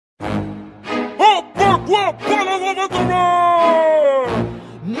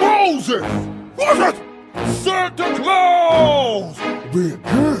Moses! Was it? Santa Claus!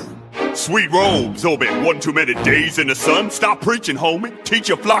 Begin! Sweet robes, Orbit. One too many days in the sun. Stop preaching, homie. Teach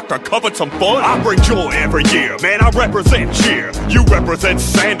your flock to covet some fun. I bring joy every year, man. I represent cheer. You represent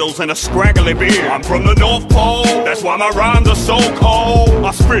sandals and a scraggly beard. I'm from the North Pole, that's why my rhymes are so cold.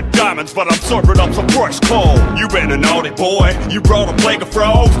 I spit diamonds, but I'm serving up some fresh coal. You been a naughty boy, you brought a plague of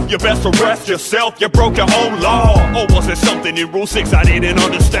frogs. You best arrest yourself, you broke your own law. Or was it something in Rule 6 I didn't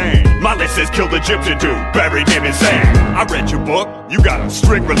understand? My list says kill the Egyptian dude, buried him in sand. I read your book, you got a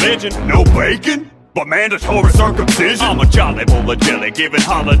strict religion. No bacon, but mandatory circumcision. I'm a jolly bowl of jelly, giving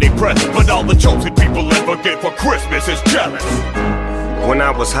holiday presents, but all the chosen people ever get for Christmas is jealous. When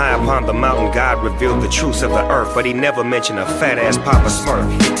I was high upon the mountain, God revealed the truths of the earth, but he never mentioned a fat-ass Papa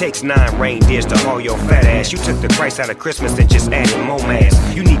Smurf. It takes 9 reindeers to haul your fat ass. You took the Christ out of Christmas and just added more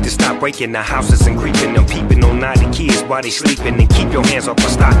mass. You need to stop breaking the houses and creeping them, peeping on naughty kids while they sleeping, and keep your hands off my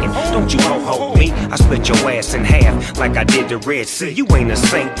stocking. Don't you ho-ho me, I split your ass in half like I did the Red Sea. You ain't a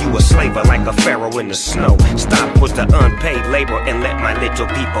saint, you a slaver like a pharaoh in the snow. Stop with the unpaid labor and let my little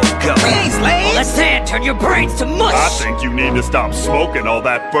people go. Hey, slaves! Let's say turn your brains to mush! I think you need to stop smoking all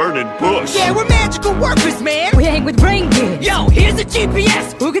that burning bush. Yeah, we're magical workers, man. We hang with reindeer. Yo, here's a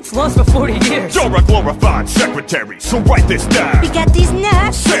GPS. Who gets lost for 40 years? You're a glorified secretary, so write this down. We got these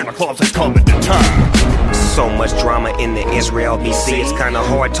nuts. Santa Claus is coming to town. So much drama in the Israel BC. It's kinda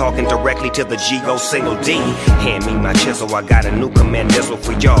hard talking directly to the G-O single D. Hand me my chisel, I got a new command missile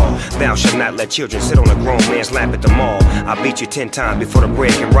for y'all. Thou shalt not let children sit on a grown man's lap at the mall. I'll beat you 10 times before the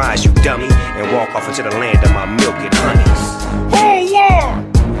bread can rise, you dummy, and walk off into the land of my milk and honeys. Hold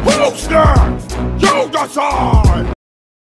on! Who's next? You decide!